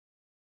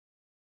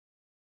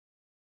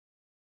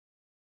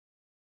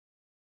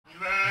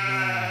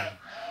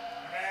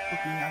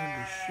Looking out of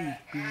the sheep,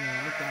 being on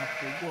the lookout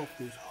for wolf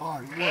is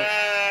hard work.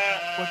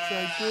 What should I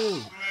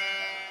do?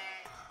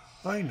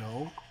 I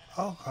know.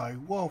 I'll cry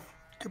wolf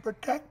to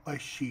protect my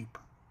sheep.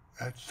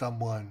 That's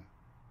someone.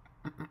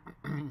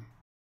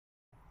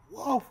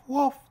 Wolf,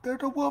 wolf,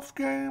 there's a wolf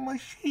scaring my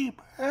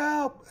sheep.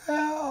 Help,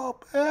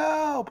 help,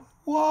 help,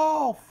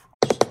 wolf.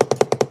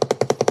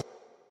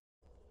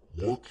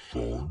 What,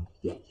 son?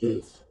 What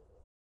wolf?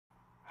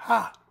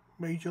 Ha!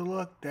 Made you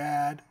look,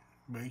 Dad.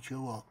 Made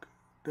you look.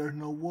 There's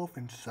no wolf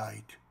in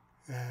sight.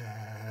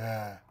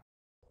 No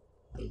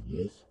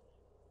wolf?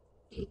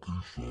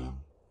 Okay, son.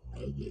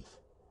 No wolf.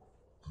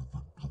 If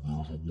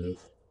there's a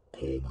wolf,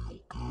 call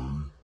me,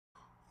 okay?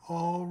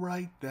 All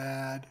right,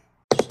 Dad.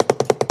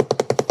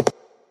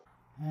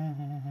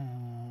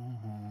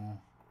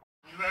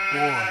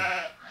 Boy,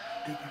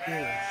 taking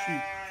care of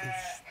sheep is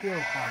still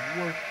hard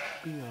work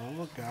being on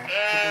the lookout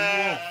for the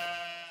wolf.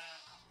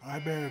 I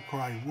better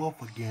cry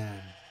wolf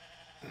again.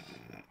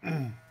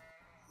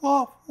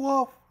 Wolf,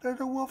 wolf, there's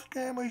a wolf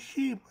scaring my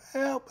sheep.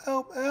 Help,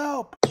 help,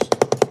 help. There's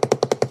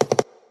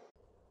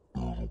a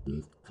wolf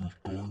this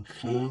time,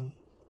 son?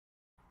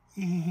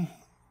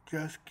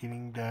 Just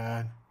kidding,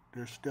 Dad.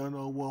 There's still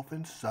no wolf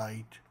in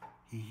sight.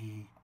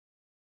 Hee.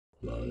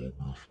 Well, if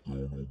there's still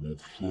no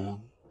wolf,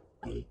 son,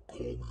 don't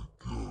call me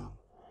again.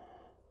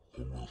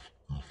 Unless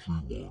you see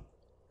one.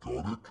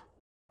 Got it?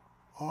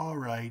 All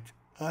right,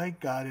 I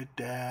got it,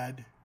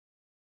 Dad.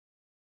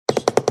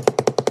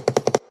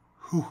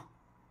 Whew,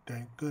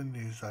 thank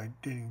goodness I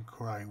didn't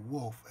cry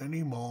wolf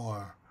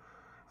anymore.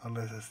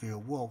 Unless I see a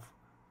wolf.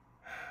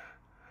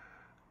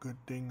 Good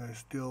thing I'm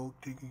still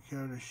taking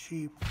care of the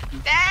sheep.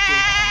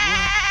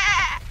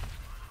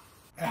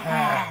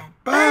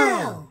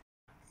 Boom!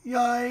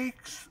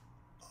 Yikes!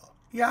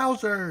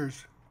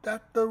 Yowzers!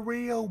 That's the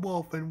real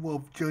Wolf and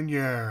Wolf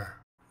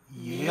Jr.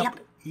 Yep,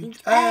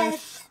 it's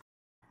us.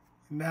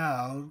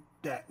 Now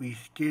that we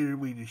scared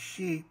away the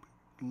sheep,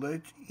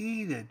 let's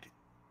eat it.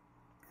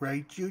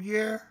 Right,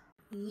 Junior?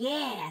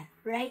 Yeah,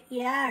 right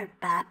you are,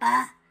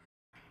 Papa.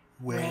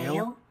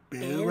 Well,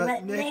 better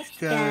luck next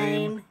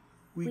time.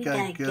 We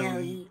gotta go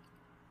eat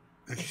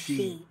the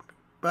sheep.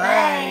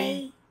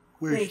 Bye.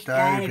 We're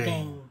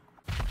starving.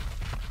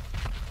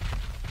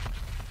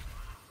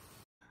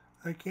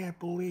 I can't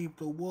believe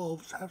the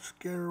wolves have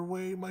scared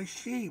away my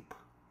sheep.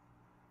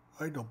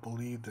 I don't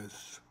believe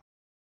this.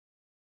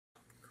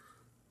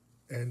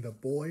 And the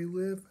boy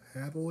lived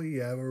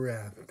happily ever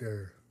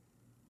after.